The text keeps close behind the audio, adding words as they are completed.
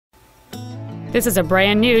This is a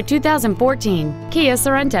brand new 2014 Kia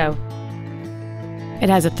Sorento. It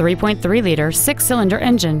has a 3.3-liter 6-cylinder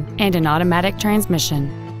engine and an automatic transmission.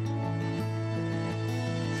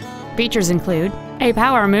 Features include a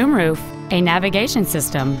power moonroof, a navigation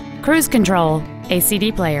system, cruise control, a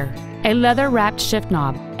CD player, a leather-wrapped shift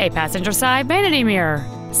knob, a passenger side vanity mirror,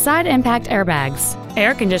 side impact airbags,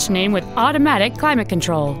 air conditioning with automatic climate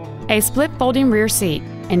control, a split folding rear seat,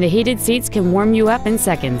 and the heated seats can warm you up in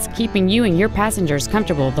seconds, keeping you and your passengers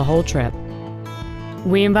comfortable the whole trip.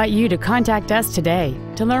 We invite you to contact us today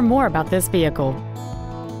to learn more about this vehicle.